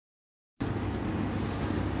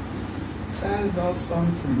tells us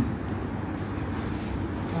something,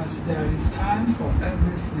 that there is time for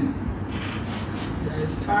everything. There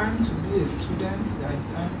is time to be a student, there is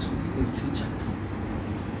time to be a teacher.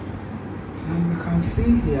 And we can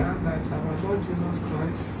see here that our Lord Jesus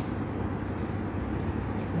Christ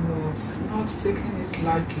was not taking it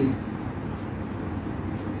lightly,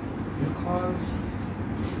 because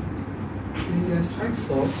he expects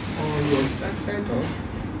us, or he expected us,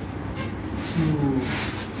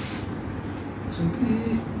 to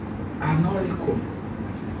be an oracle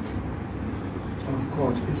of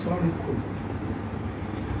God, his oracle.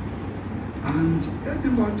 And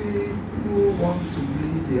anybody who wants to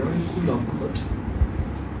be the oracle of God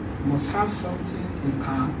must have something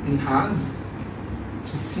he has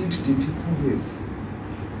to feed the people with.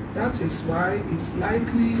 That is why his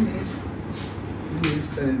likeness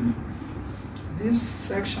is this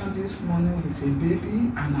section this morning with a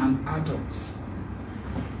baby and an adult.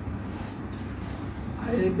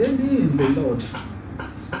 A baby in the Lord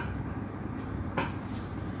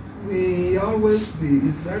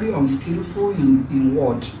is very unskillful in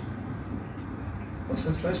word,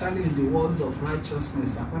 especially in the words of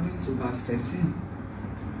righteousness, according to verse 13,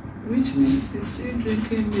 which means he's still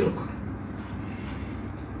drinking milk.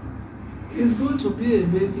 It's good to be a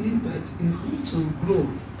baby, but it's good to grow.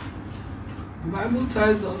 The Bible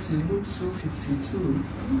tells us in Luke 2:52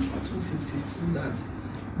 that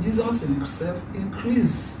Jesus himself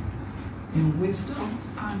increased in wisdom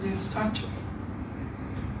and in stature.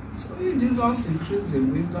 So if Jesus increased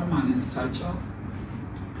in wisdom and in stature,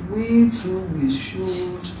 we too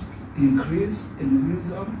should increase in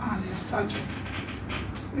wisdom and in stature.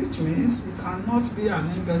 Which means we cannot be an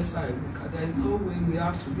imbecile, because there is no way we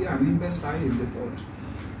have to be an imbecile in the world.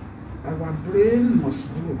 Our brain must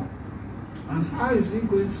grow. And how is it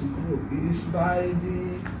going to grow? It is by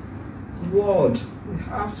the word. We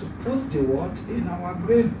have to put the word in our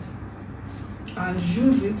brain and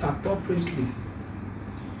use it appropriately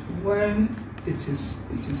when it is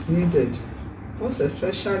needed. Most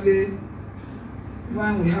especially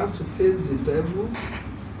when we have to face the devil,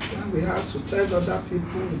 when we have to tell other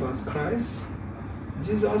people about Christ.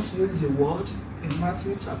 Jesus used the word in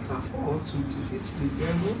Matthew chapter 4 to defeat the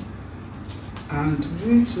devil, and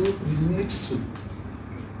we too need to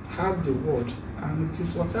have the word. And it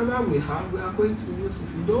is whatever we have, we are going to use.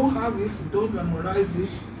 If you don't have it, you don't memorize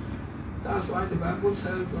it. That's why the Bible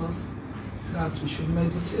tells us that we should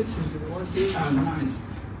meditate in the word day and night.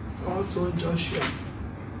 Also Joshua,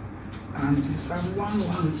 and in Psalm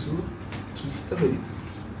 1:1-3.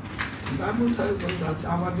 The Bible tells us that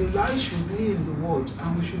our delight should be in the word,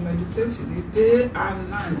 and we should meditate in it day and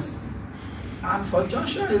night. And for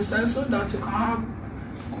Joshua, it says so that you can have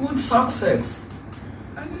good success.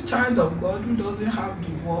 Any child of God who doesn't have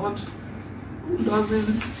the word, who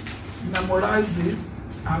doesn't memorize it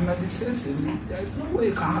and meditate in it, there is no way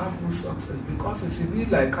you can have good success, because it will be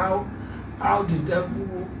like how the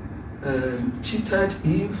devil cheated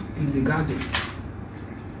Eve in the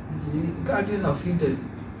Garden of Eden.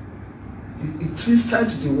 He twisted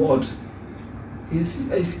the word.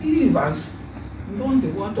 If Eve has known the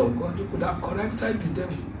word of God, he could have corrected the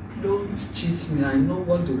devil. Don't cheat me, I know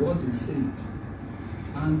what the word is saying.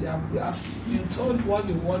 And we have been told what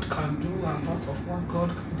the word can do, and not of what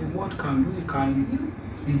the word can do. It can heal,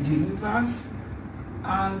 it delivers,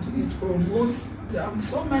 and it promotes. There are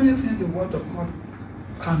so many things the word of God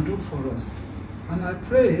can do for us. And I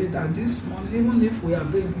pray that this morning, even if we are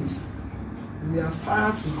babies, we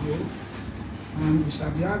aspire to grow, and we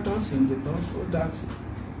shall be adults in the Lord, so that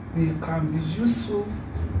we can be useful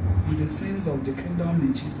in the things of the kingdom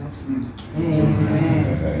in Jesus' name.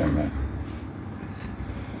 Amen. Amen.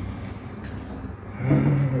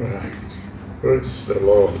 All right. Praise the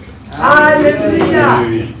Lord.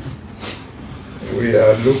 Hallelujah. We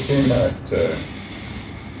are looking at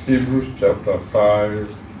Hebrews chapter 5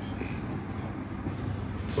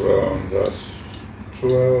 from verse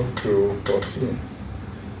 12 to 14.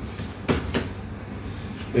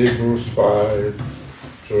 Hebrews 5,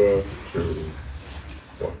 12 to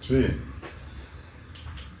 14.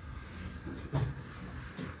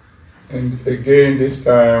 And again, this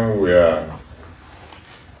time we are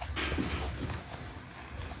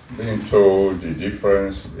being told the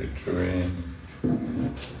difference between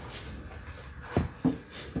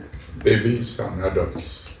babies and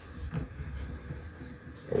adults.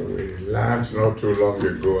 We learned not too long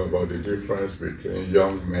ago about the difference between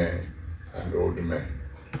young men and old men.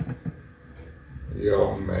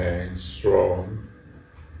 Young men strong,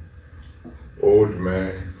 old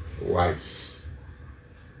men wise.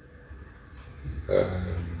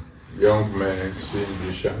 Young men seeing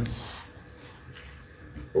visions,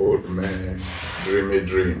 old men, dreamy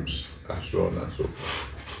dreams, and so on and so forth.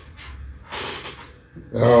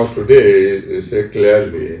 Now today, they say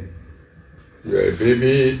clearly, you are a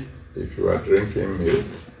baby if you are drinking milk,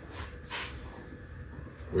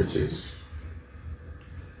 which is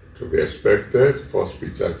to be expected. 1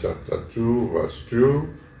 Peter chapter 2, verse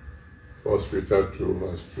 2. 1 Peter 2,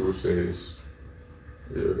 verse 2 says,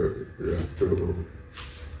 you have to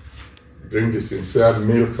drink the sincere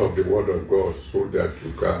milk of the Word of God so that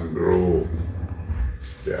you can grow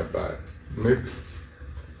thereby. Milk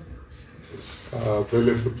is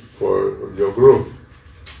available for your growth.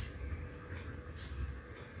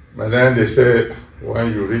 And then they say,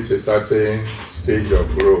 when you reach a certain stage of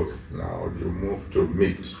growth, now you move to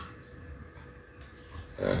meat.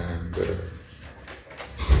 And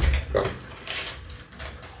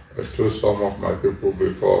I told some of my people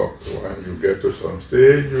before, when you get to some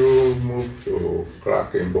stage, you move to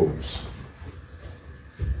cracking bones.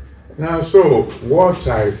 Now, so what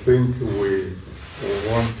I think we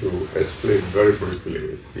want to explain very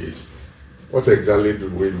briefly is, what exactly do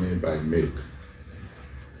we mean by milk?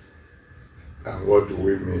 And what do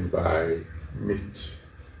we mean by meat?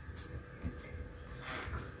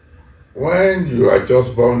 When you are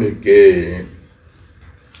just born again,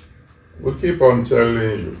 we keep on telling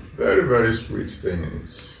you very, very sweet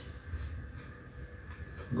things.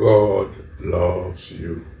 God loves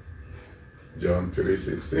you. John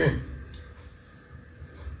 3:16.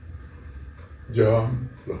 John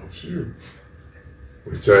loves you.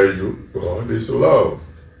 We tell you God is love.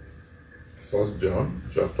 1 John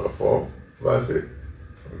chapter 4, verse 8.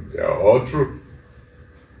 They are all true.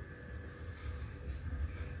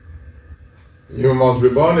 You must be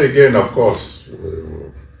born again, of course. We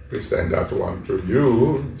will present that one to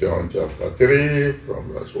you. John chapter 3,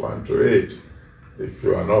 from verse 1 to 8. If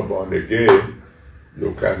you are not born again,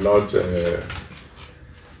 you cannot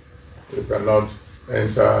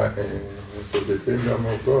enter into the kingdom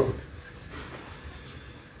of God.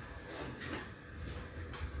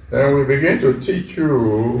 Then we begin to teach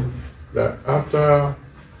you that after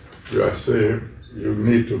you are saved, you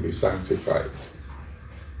need to be sanctified.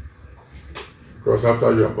 Because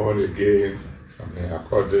after you are born again,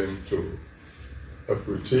 according to what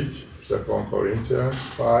we teach, 2 Corinthians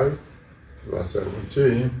 5, verse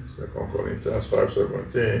 17, 2 Corinthians 5,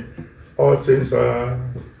 17, all things are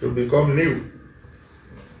to become new.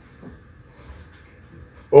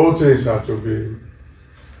 All things are to be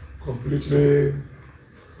completely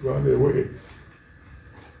run away.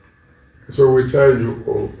 So we tell you,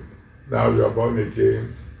 oh, now you are born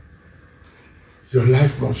again, your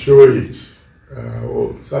life must show it.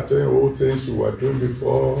 Certain old things you were doing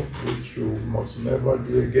before, which you must never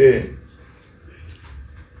do again.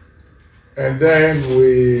 And then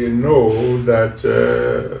we know that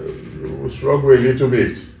you will struggle a little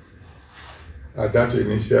bit at that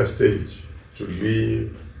initial stage to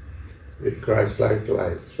live a Christ-like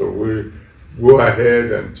life. So we go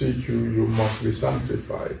ahead and teach you, you must be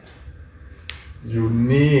sanctified. You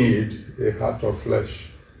need a heart of flesh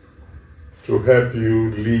to help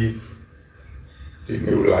you live the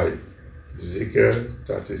new life. Ezekiel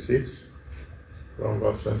 36, from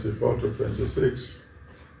verse 24 to 26.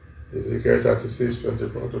 Ezekiel 36,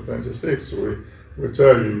 24 to 26. We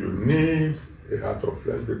tell you, you need a heart of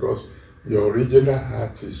flesh because your original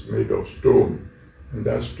heart is made of stone, and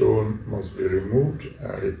that stone must be removed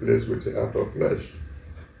and replaced with a heart of flesh.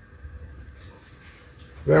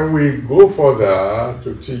 Then we go further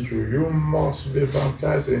to teach you, you must be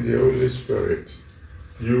baptized in the Holy Spirit.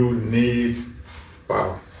 You need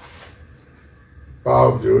power.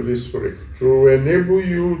 Power of the Holy Spirit to enable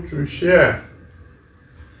you to share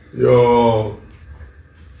your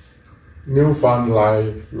newfound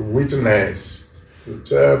life, your witness, to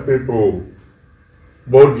tell people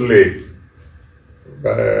boldly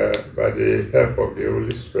by the help of the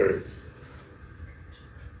Holy Spirit.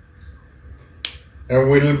 And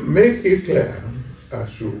we'll make it clear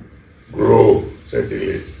as you grow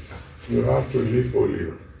steadily, you have to live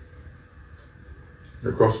holy.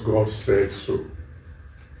 Because God said so.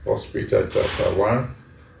 1 Peter chapter 1,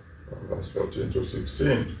 verse 14 to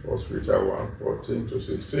 16. 1 Peter 1, 14 to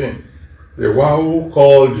 16. The one who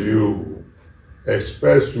called you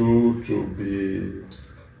expects you to be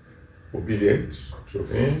obedient to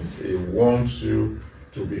him. He wants you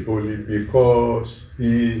to be holy because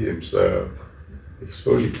he himself is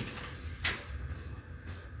holy.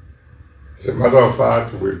 As a matter of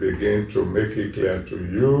fact, we begin to make it clear to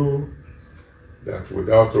you that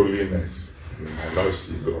without holiness, you might not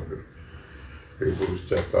see God. Hebrews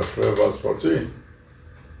chapter 12, verse 14.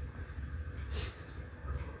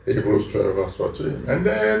 Hebrews 12, verse 14. And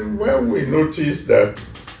then when we notice that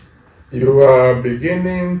you are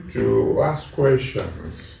beginning to ask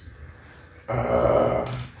questions.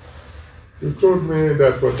 You told me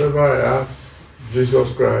that whatever I ask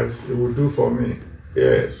Jesus Christ, He will do for me.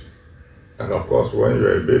 Yes. And of course, when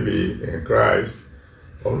you're a baby in Christ,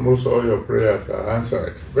 almost all your prayers are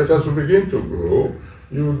answered. But as you begin to grow,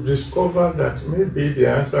 you discover that maybe the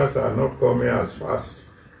answers are not coming as fast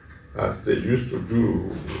as they used to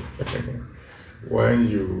do when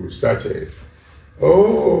you started.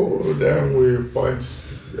 Oh, then we point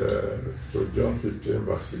to John 15,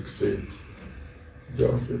 verse 16.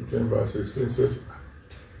 John 15, verse 16 says,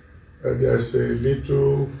 there's a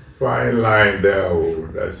little fine line there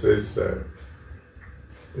that says,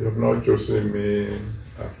 you have not chosen me,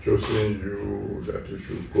 I've chosen you, that you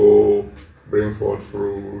should go, bring forth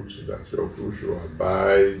fruit, that your fruit should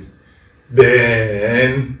abide.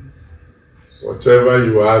 Then, whatever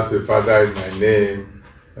you ask the Father in my name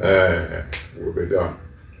will be done.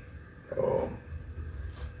 Oh.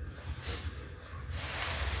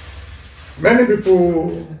 Many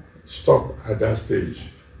people stop at that stage.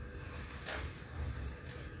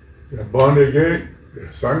 They are born again, they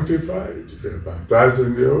are sanctified, they are baptized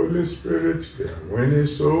in the Holy Spirit, they are winning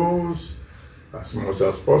souls as much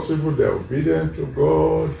as possible, they are obedient to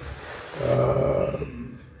God.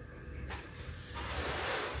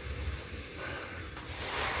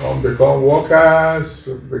 Some become workers,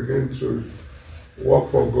 begin to work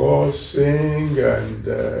for God, sing and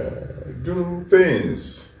do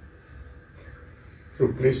things to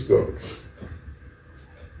please God.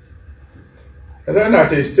 And then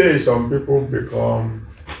at a stage, some people become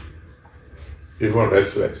even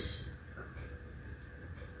restless.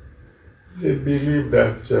 They believe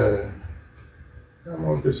that there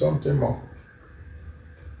must be something more.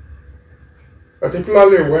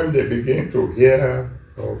 Particularly when they begin to hear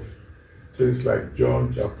of things like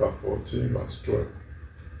John chapter 14, verse 12.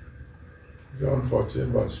 John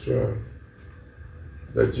 14, verse 12.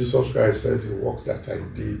 That Jesus Christ said, the works that I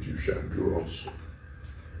did, you shall do also.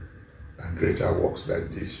 And greater works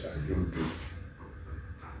than this shall you do.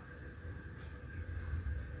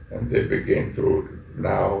 And they begin to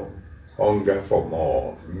now hunger for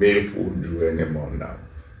more. Milk won't do anymore now.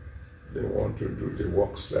 They want to do the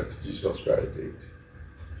works that Jesus Christ did.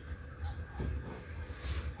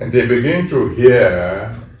 And they begin to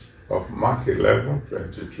hear of Mark 11,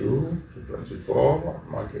 22 to 24,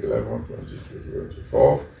 Mark 11, 22 to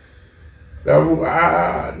 24,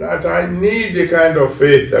 that I need the kind of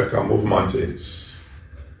faith that can move mountains,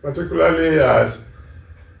 particularly as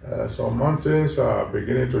some mountains are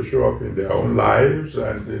beginning to show up in their own lives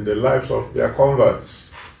and in the lives of their converts.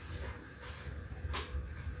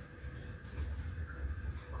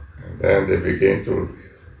 And then they begin to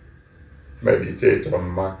meditate on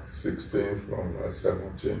Mark 16 from verse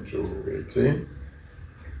 17 to 18.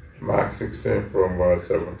 Mark 16 from verse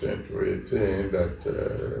 17 to 18 that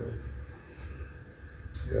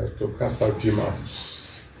they have to cast out demons,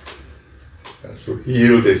 they have to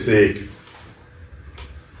heal the sick,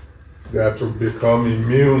 they have to become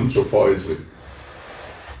immune to poison.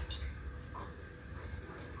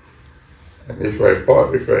 And if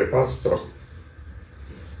you're a pastor,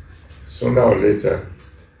 sooner or later,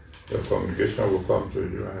 the congregation will come to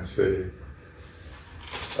you and say,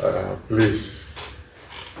 please,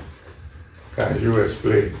 can you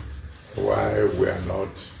explain why we are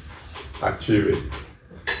not achieving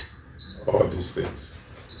all these things?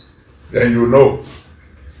 Then you know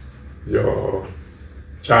your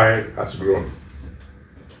child has grown.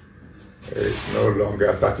 He is no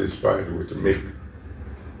longer satisfied with milk.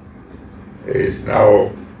 He is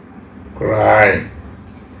now crying.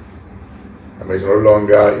 And he's no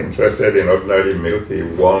longer interested in ordinary milk, he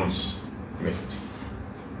wants meat.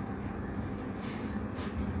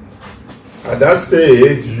 At that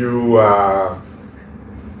stage, you are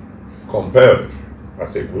compelled,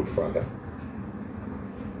 as a good father,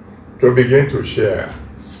 to begin to share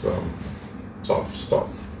some tough stuff.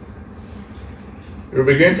 You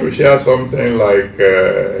begin to share something like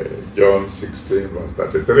John 16, verse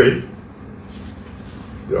 33.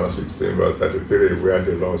 John 16, verse 33, where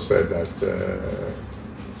the Lord said that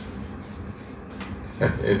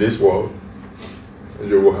in this world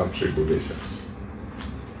you will have tribulations.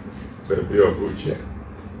 But be of good cheer.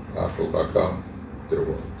 I've overcome the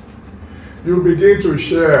world. You begin to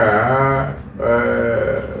share,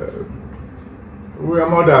 we are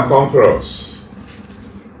more than conquerors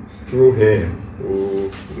through Him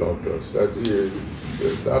who loved us.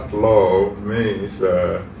 That love means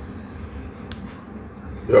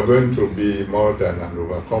you're going to be more than an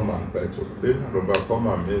overcomer. But to be an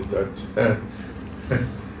overcomer means that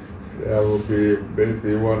there will be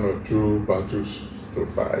maybe one or two battles to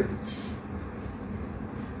fight.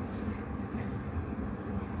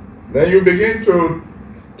 Then you begin to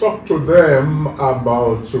talk to them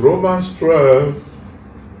about Romans 12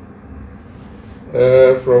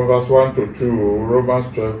 from verse 1 to 2. Romans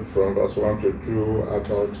 12 from verse 1 to 2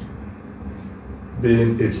 about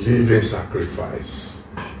being a living sacrifice.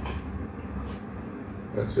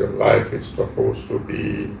 That your life is supposed to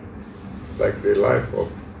be like the life of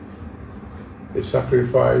a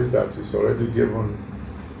sacrifice that is already given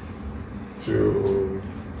to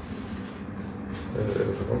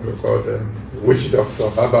what we call them, witch doctor,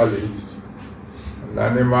 herbalist, an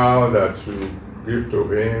animal that you give to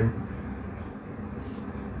him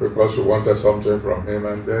because you wanted something from him,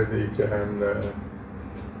 and then he can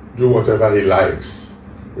do whatever he likes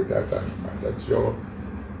with that animal. That your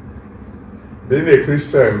being a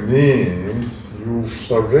Christian means you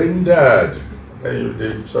surrendered, and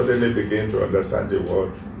you suddenly begin to understand the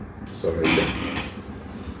word surrender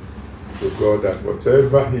to God, that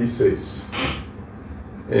whatever he says,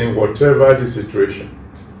 in whatever the situation,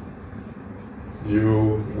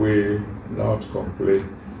 you will not complain.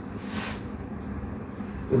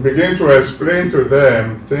 We begin to explain to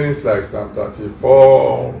them things like Psalm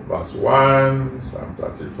 34 verse 1, Psalm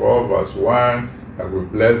 34 verse 1, I will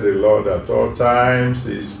bless the Lord at all times,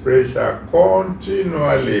 his praise shall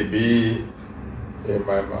continually be in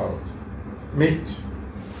my mouth. Meat,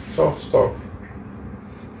 tough stuff.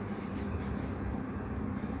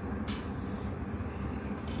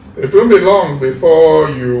 It won't be long before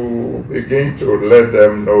you begin to let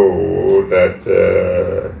them know that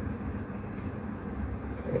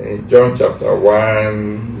in John chapter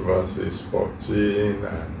 1, verses 14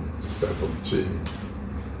 and 17,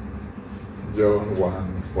 John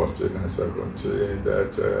 1, 14 and 17,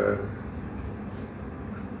 that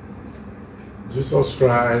Jesus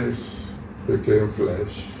Christ became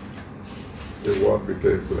flesh, the Word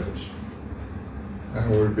became flesh, and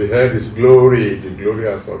we beheld his glory, the glory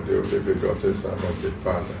as of the only begotten Son of the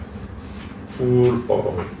Father, full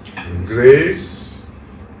of grace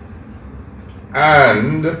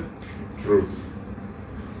and truth.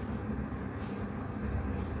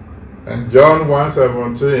 And John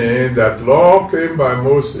 1:17, that law came by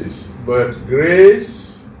Moses, but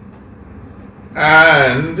grace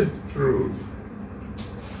and truth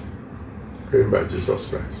came by Jesus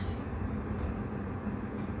Christ.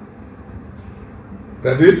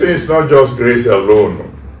 That this thing is not just grace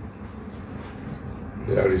alone.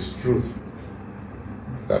 There is truth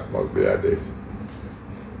that must be added.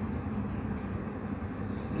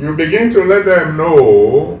 You begin to let them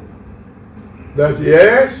know that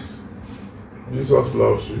yes, Jesus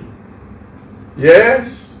loves you.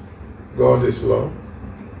 Yes, God is love.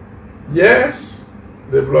 Yes,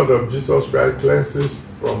 the blood of Jesus Christ cleanses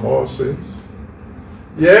from all sins.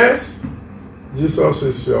 Yes, Jesus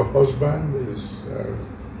is your husband, is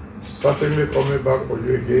certainly coming back for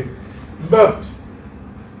you again. But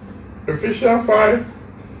Ephesians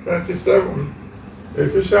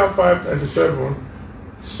 5:27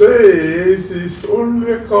 says he's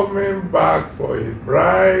only coming back for a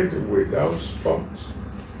bride without spot,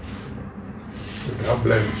 without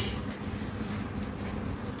blemish.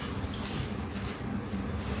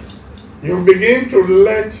 You begin to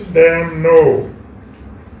let them know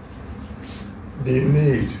the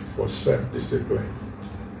need for self-discipline.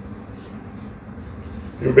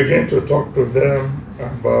 You begin to talk to them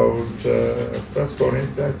about 1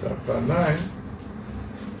 Corinthians chapter 9,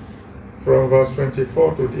 from verse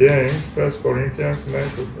 24 to the end. 1 Corinthians 9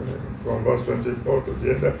 from verse 24 to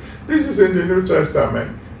the end. This is in the New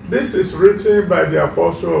Testament. This is written by the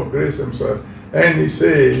Apostle of Grace himself. And he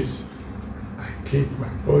says, I keep my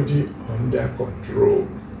body under control.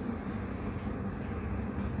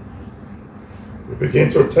 We begin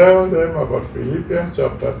to tell them about Philippians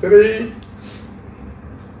chapter 3.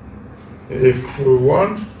 If we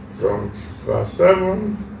want, from verse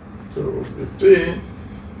 7 to 15,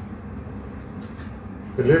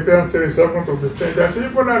 Philippians 3, 7 to 15, that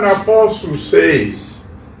even an apostle says,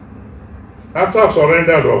 after I've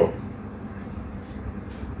surrendered all,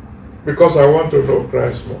 because I want to know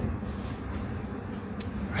Christ more,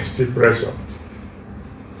 I still press on.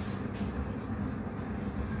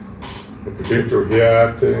 You begin to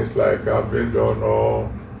hear things like, I've been done all,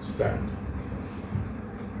 stand.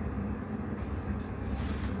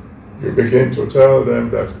 You begin to tell them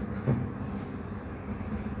that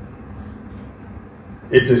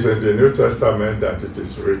it is in the New Testament that it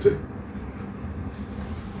is written.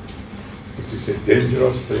 It is a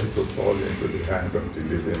dangerous thing to fall into the hand of the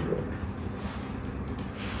living God.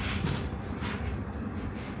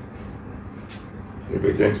 You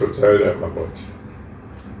begin to tell them about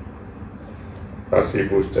That's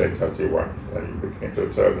Hebrews 10:31. And you begin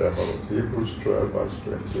to tell them about Hebrews 12 verse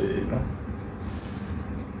 20,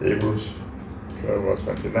 Hebrews 12 verse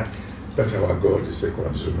 29. That our God is a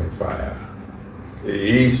consuming fire.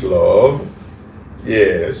 He is love,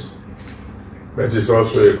 yes, but it's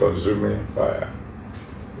also a consuming fire.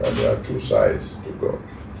 And there are two sides to God.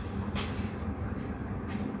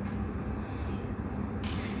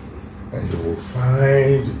 And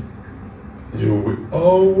you will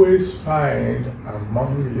always find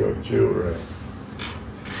among your children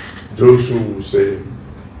those who will say,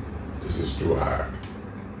 this is too hard.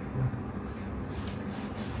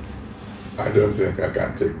 I don't think I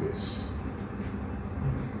can take this.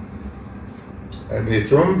 And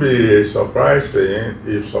it won't be surprising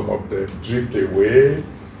if some of them drift away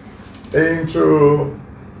into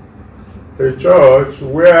a church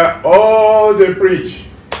where all they preach,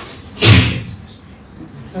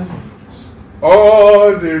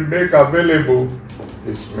 all they make available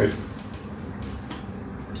is milk.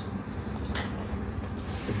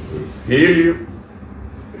 It will heal you,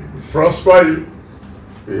 it will prosper you,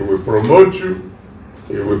 it will promote you,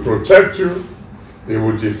 it will protect you, it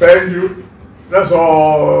will defend you. That's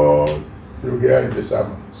all you hear in the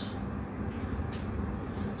sermons.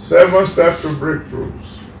 7 steps to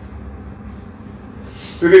breakthroughs.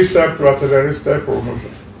 3 steps to accelerated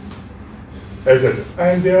promotion. Etc.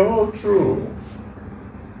 And they're all true.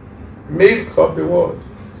 Milk of the word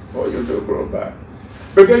for you to grow back.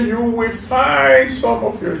 But then you will find some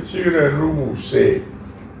of your children who will say,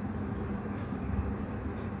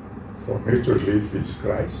 for me to live is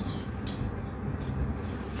Christ,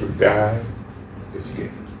 to die is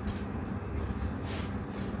gain.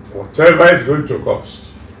 Whatever it's going to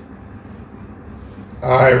cost,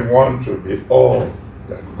 I want to be all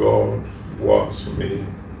that God wants me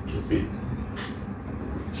to be.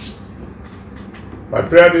 My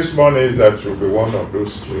prayer this morning is that you'll be one of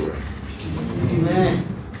those children. Amen.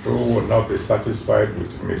 Who will not be satisfied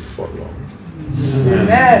with meat for long.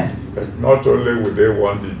 Amen. But not only will they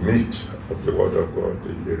want the meat of the Word of God,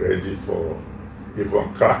 they'll be ready for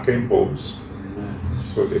even cracking bones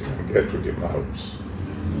so they can get to the mouths.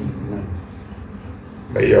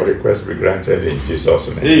 May your request be granted in Jesus'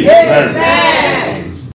 name. Amen.